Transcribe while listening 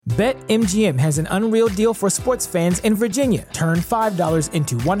BetMGM has an unreal deal for sports fans in Virginia. Turn $5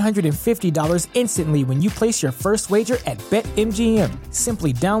 into $150 instantly when you place your first wager at BetMGM.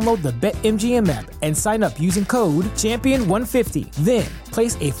 Simply download the BetMGM app and sign up using code Champion150. Then,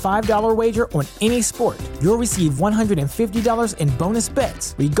 place a $5 wager on any sport. You'll receive $150 in bonus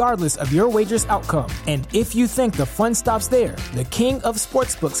bets, regardless of your wager's outcome. And if you think the fun stops there, the King of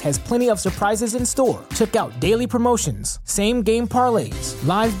Sportsbooks has plenty of surprises in store. Check out daily promotions, same-game parlays,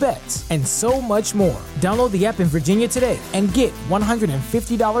 live bets, and so much more. Download the app in Virginia today and get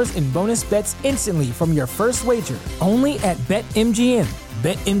 $150 in bonus bets instantly from your first wager. Only at BetMGM.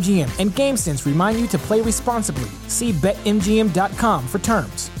 BetMGM and GameSense remind you to play responsibly. See BetMGM.com for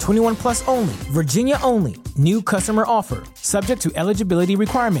terms. 21 plus only. Virginia only. New customer offer. Subject to eligibility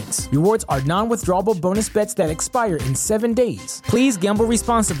requirements. Rewards are non-withdrawable bonus bets that expire in 7 days. Please gamble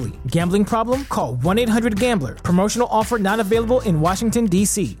responsibly. Gambling problem? Call 1-800-GAMBLER. Promotional offer not available in Washington,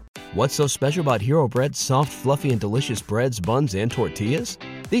 D.C. What's so special about Hero Bread's soft, fluffy, and delicious breads, buns, and tortillas?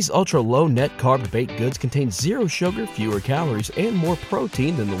 These ultra-low net-carb baked goods contain zero sugar, fewer calories, and more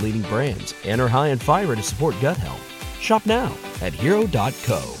protein than the leading brands, and are high in fiber to support gut health. Shop now at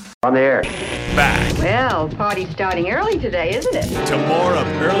hero.co. On the air. Back Well, party's starting early today, isn't it? to more of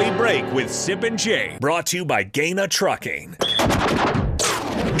Early Break with Sip and Jay, brought to you by Gaina Trucking.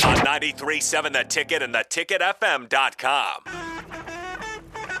 On 93.7 The Ticket and theticketfm.com.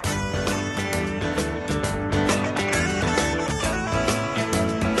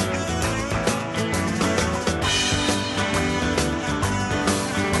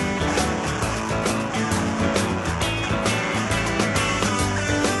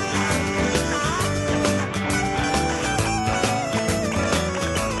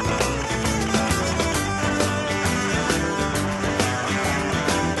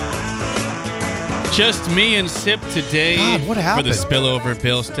 Just me and Sip today. God, what happened? For the spillover.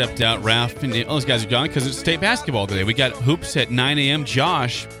 Bill stepped out. Raff and all those guys are gone because it's state basketball today. We got hoops at 9 a.m.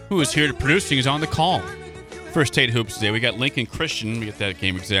 Josh, who is here producing, is on the call for state hoops today. We got Lincoln Christian. We get that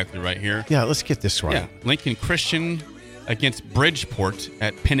game exactly right here. Yeah, let's get this right. Yeah, Lincoln Christian against Bridgeport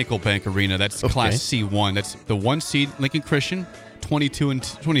at Pinnacle Bank Arena. That's Okay. Class C1. That's the 1 seed Lincoln Christian,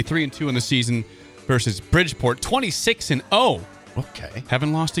 23-2 in the season versus Bridgeport, 26-0. Okay.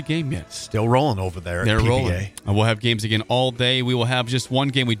 Haven't lost a game yet. Still rolling over there They're at PBA. rolling. We'll have games again all day. We will have just one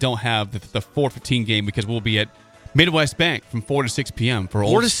game we don't have, the 4:15 game, because we'll be at Midwest Bank from 4 to 6 p.m. for 4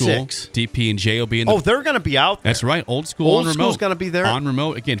 Old to School. 6. DP and J will be in the... Oh, they're going to be out there. That's right. Old School Old on remote. School's gonna be there? On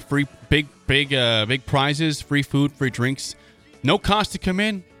remote. Again, free, big prizes, free food, free drinks. No cost to come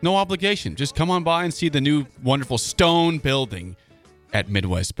in, no obligation. Just come on by and see the new wonderful stone building at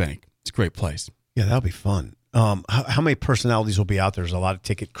Midwest Bank. It's a great place. Yeah, that'll be fun. How many personalities will be out there? There's a lot of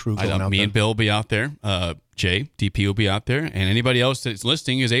ticket crew going out Me there. and Bill will be out there. Jay, DP will be out there. And anybody else that's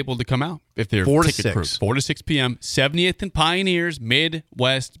listening is able to come out if they're 4 to ticket crew. 6. 4 to 6 p.m. 70th and Pioneers,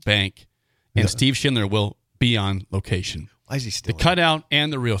 Midwest Bank. And Steve Schindler will be on location. Why is he still The cutout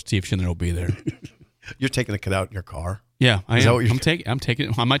and the real Steve Schindler will be there. You're taking a cutout in your car? Yeah, I Is that am. what you're- I'm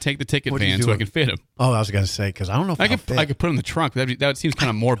taking. I might take the ticket What are you van so I doing? can fit him. Oh, I was going to say, because I don't know if I I'll could put him in the trunk. That seems kind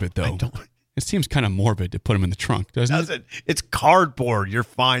of morbid, though. I don't. It seems kind of morbid to put him in the trunk, doesn't it? It's cardboard. You're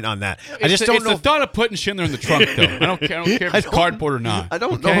fine on that. I just don't It's know. the thought of putting Schindler in the trunk, though. I don't care if it's cardboard or not. I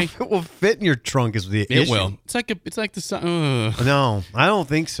don't know okay? if it will fit in your trunk is the issue. It will. It's like the. No, I don't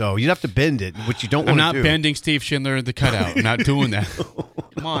think so. You'd have to bend it, which you don't I'm want to do. not bending Steve Schindler in the cutout. I'm not doing that.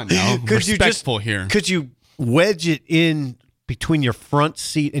 Come on now. Respectful here. Could you wedge it in between your front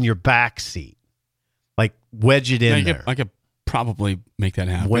seat and your back seat? Like wedge it in there. I could probably make that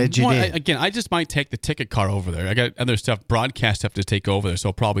happen. Wedge it in. I just might take the ticket car over there. I got other stuff, broadcast stuff to take over there, so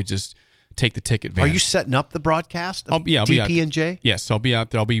I'll probably just take the ticket van. Are you setting up the broadcast? I'll be out. DP and J? Yes, I'll be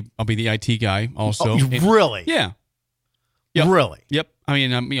out there. I'll be the IT guy also. Oh, really? Yeah. Yep. Really? Yep. I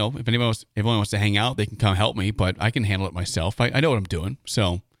mean, if anyone wants to hang out, they can come help me, but I can handle it myself. I know what I'm doing.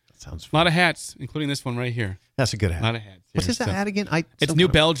 So, sounds fun. A lot of hats, including this one right here. That's a good hat. A lot of hats. What is that hat again? It's New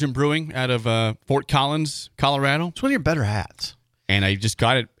Belgium Brewing out of Fort Collins, Colorado. It's one of your better hats. And I just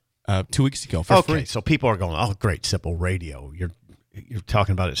got it 2 weeks ago for free. Okay, so people are going, oh, great, Sipple Radio. You're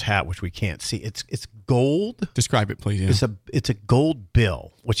talking about his hat, which we can't see. It's gold. Describe it, please. Yeah. It's a gold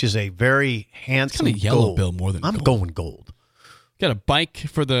bill, which is a very handsome Kind of yellow gold. bill more than I'm gold. going gold. Got a bike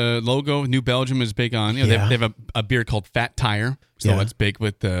for the logo. New Belgium is big on. They have a beer called Fat Tire, so that's big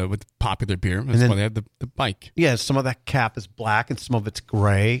with popular beer. That's why they have the bike. Yeah, some of that cap is black, and some of it's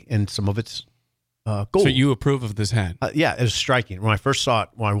gray, and some of it's gold. So you approve of this hat? Yeah, it was striking. When I first saw it,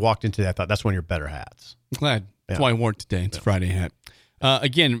 when I walked into it, I thought that's one of your better hats. I'm glad. That's why I wore it today. It's a Friday hat.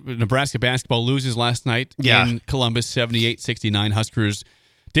 Again, Nebraska basketball loses last night in Columbus, 78-69. Huskers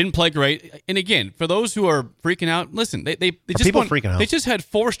Didn't play great. And again, for those who are freaking out, listen, they just people freaking out. They just had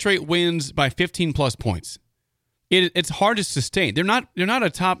 4 straight wins by 15+ points. It's hard to sustain. They're not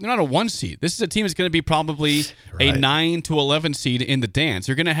a 1 seed. This is a team that's going to be probably a 9 to 11 seed in the dance.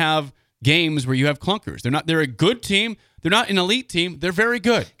 You're going to have games where you have clunkers. They're a good team. They're not an elite team. They're very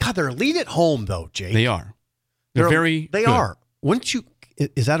good. God, they're elite at home though, Jake. They are. They good. Are. Wouldn't you?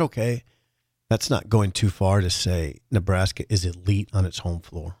 Is that okay? That's not going too far to say Nebraska is elite on its home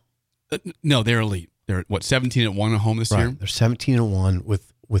floor. No, they're elite. They're 17-1 at home this year. They're 17-1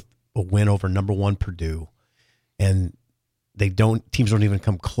 with a win over number 1 Purdue, and teams don't even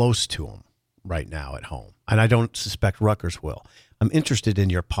come close to them right now at home. And I don't suspect Rutgers will. I'm interested in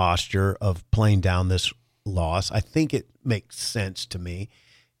your posture of playing down this loss. I think it makes sense to me.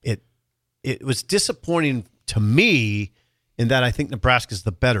 It was disappointing to me in that I think Nebraska is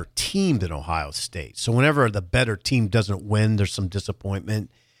the better team than Ohio State. So whenever the better team doesn't win, there's some disappointment.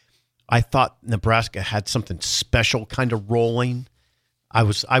 I thought Nebraska had something special kind of rolling. I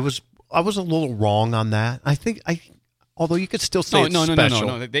was a little wrong on that. I think although you could still say no.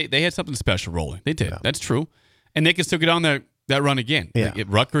 They had something special rolling. They did. Yeah. That's true. And they can still get on that run again. Yeah.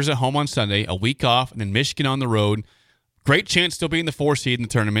 Rutgers at home on Sunday, a week off, and then Michigan on the road. Great chance still being the 4 seed in the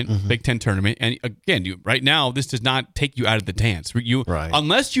tournament, Big Ten tournament. And again, right now, this does not take you out of the dance.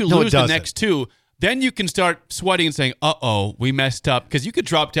 Unless you lose the next 2, then you can start sweating and saying, uh-oh, we messed up. Because you could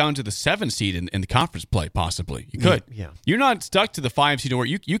drop down to the 7 seed in the conference play, possibly. You could. Yeah. You're not stuck to the 5 seed where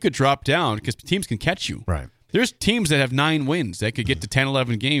you could drop down because teams can catch you. Right. There's teams that have 9 wins that could get to 10,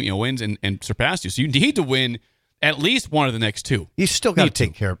 11 wins and surpass you. So you need to win at least one of the next 2. You still got to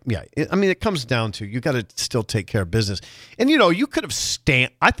take care of, I mean, it comes down to, you got to still take care of business. And, you could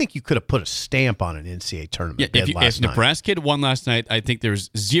have I think you could have put a stamp on an NCAA tournament. Yeah, if Nebraska had won last night, I think there's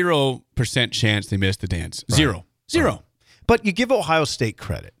 0% chance they missed the dance. Right. Zero. Right. But you give Ohio State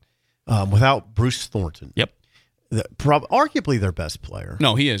credit without Bruce Thornton. Yep. Arguably their best player.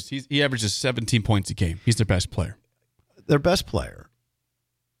 No, he is. He averages 17 points a game. He's their best player. Their best player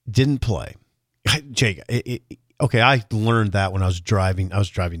didn't play. Jake, okay, I learned that when I was driving. I was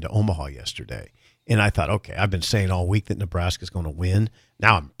driving to Omaha yesterday, and I thought, okay, I've been saying all week that Nebraska's going to win.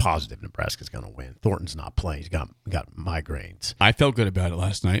 Now I'm positive Nebraska's going to win. Thornton's not playing. He's got migraines. I felt good about it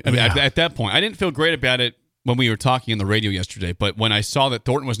last night. I mean, at that point, I didn't feel great about it when we were talking on the radio yesterday, but when I saw that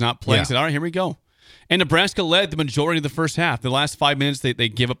Thornton was not playing, I said, all right, here we go. And Nebraska led the majority of the first half. The last 5 minutes, they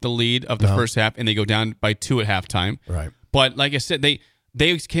give up the lead of the first half, and they go down by 2 at halftime. Right. But like I said, they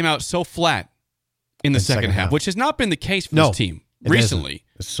came out so flat in the second half, which has not been the case for this team recently.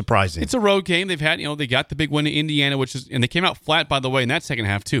 It's surprising. It's a road game. They've had, they got the big win in Indiana, and they came out flat, by the way, in that second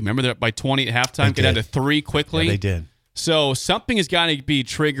half, too. Remember, they're up by 20 at halftime, get down to 3 quickly. Yeah, they did. So something has got to be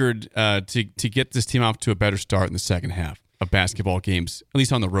triggered to get this team off to a better start in the second half of basketball games, at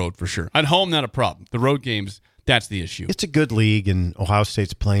least on the road for sure. At home, not a problem. The road games, that's the issue. It's a good league, and Ohio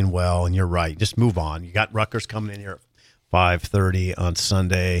State's playing well, and you're right. Just move on. You got Rutgers coming in here at 5:30 on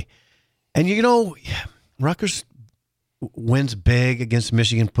Sunday. And, Rutgers wins big against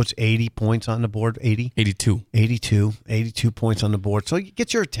Michigan, puts 80 points on the board. 82 points on the board. So you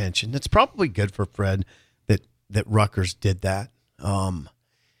get your attention. It's probably good for Fred that Rutgers did that.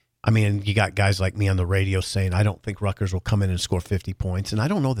 I mean, you got guys like me on the radio saying, I don't think Rutgers will come in and score 50 points, and I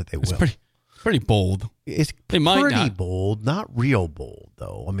don't know that they will. It's pretty bold. It's pretty bold, not real bold,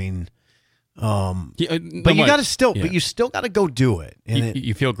 though. I mean, but you got to still, but you still got to go do it. And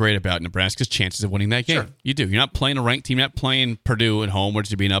you feel great about Nebraska's chances of winning that game. Sure. You do. You're not playing a ranked team. You're not playing Purdue at home, which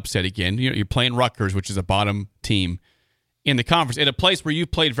is being upset again. You're playing Rutgers, which is a bottom team in the conference, at a place where you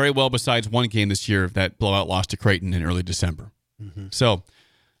played very well besides one game this year, that blowout loss to Creighton in early December. Mm-hmm. So,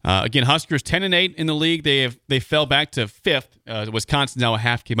 again, Huskers 10-8 in the league. They fell back to 5th. Wisconsin now a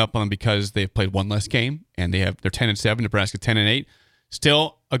half game up on them because they've played one less game, and they're 10-7. Nebraska 10-8.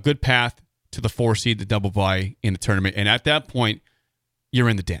 Still a good path to the 4 seed, the double bye in the tournament. And at that point, you're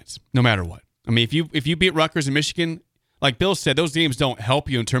in the dance, no matter what. I mean, if you beat Rutgers and Michigan, like Bill said, those games don't help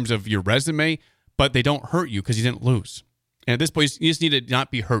you in terms of your resume, but they don't hurt you because you didn't lose. And at this point, you just need to not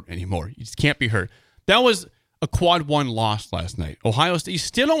be hurt anymore. You just can't be hurt. That was a quad 1 loss last night. Ohio State, you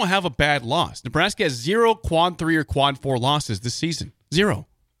still don't have a bad loss. Nebraska has 0 quad 3 or quad 4 losses this season. 0.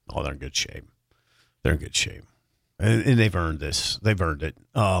 Oh, they're in good shape. They're in good shape. And they've earned this. They've earned it.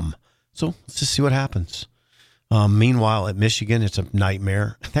 So let's just see what happens. Meanwhile, at Michigan, it's a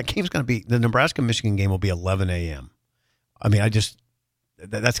nightmare. That game's going to be, the Nebraska-Michigan game will be 11 a.m. I mean,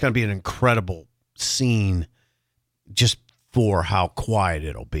 that's going to be an incredible scene just for how quiet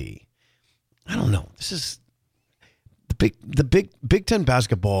it'll be. I don't know. This is the Big Ten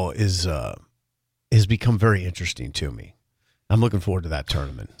basketball has become very interesting to me. I'm looking forward to that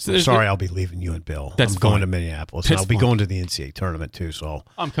tournament. So sorry, I'll be leaving you and Bill. That's I'm going fine. to Minneapolis. That's and I'll be fine. going to the NCAA tournament too. So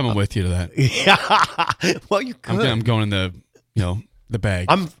I'm coming with you to that. Yeah. Well, you could. I'm going in the the bag.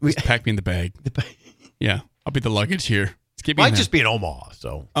 Just pack me in the bag. Yeah, I'll be the luggage here. Might just be in Omaha.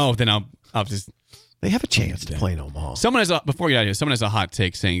 So then I'll just. They have a chance to play in Omaha. Before you get out of here, someone has a hot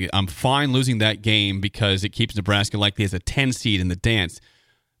take saying I'm fine losing that game because it keeps Nebraska likely as a 10 seed in the dance.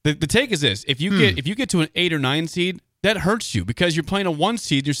 The take is this: if you get to an 8 or 9 seed, that hurts you because you're playing a 1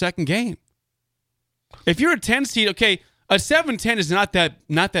 seed your second game. If you're a 10 seed, okay, a 7-10 is not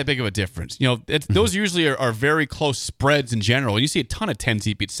that big of a difference. Those usually are very close spreads in general. You see a ton of 10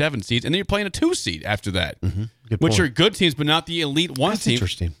 seed beat 7 seeds, and then you're playing a 2 seed after that, which are good teams, but not the elite 1 That's team.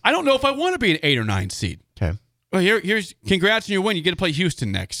 interesting. I don't know if I want to be an 8 or 9 seed. Okay. Well, here's congrats on your win. You get to play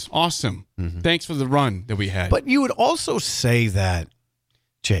Houston next. Awesome. Thanks for the run that we had. But you would also say that,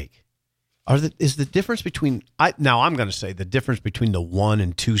 Jake, is the difference between now I'm going to say the difference between the 1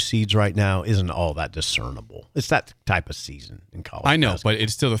 and 2 seeds right now isn't all that discernible. It's that type of season in college. I know, basketball. but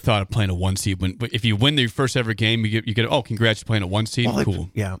it's still the thought of playing a 1 seed. If you win your first ever game, you get congrats, you're playing a 1 seed. Well, cool.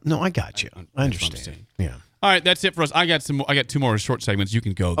 Yeah. No, I got you. I understand. Yeah. All right, that's it for us. I got 2 more short segments. You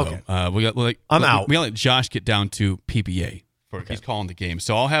can go though. Okay. I'm out. We got to let Josh get down to PBA. He's calling the game.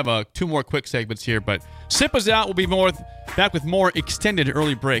 So I'll have 2 more quick segments here, but Sip is out. We'll be back with more extended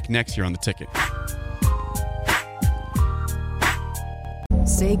early break next year on The Ticket.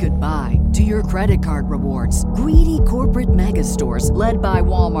 Say goodbye to your credit card rewards. Greedy corporate mega stores, led by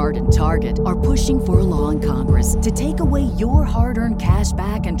Walmart and Target, are pushing for a law in Congress to take away your hard-earned cash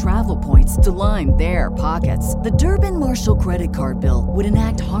back and travel points to line their pockets. The Durbin-Marshall credit card bill would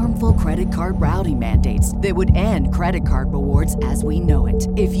enact harmful credit card routing mandates that would end credit card rewards as we know it.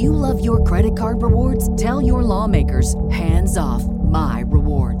 If you love your credit card rewards, tell your lawmakers, hands off my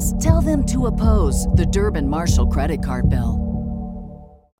rewards. Tell them to oppose the Durbin-Marshall credit card bill.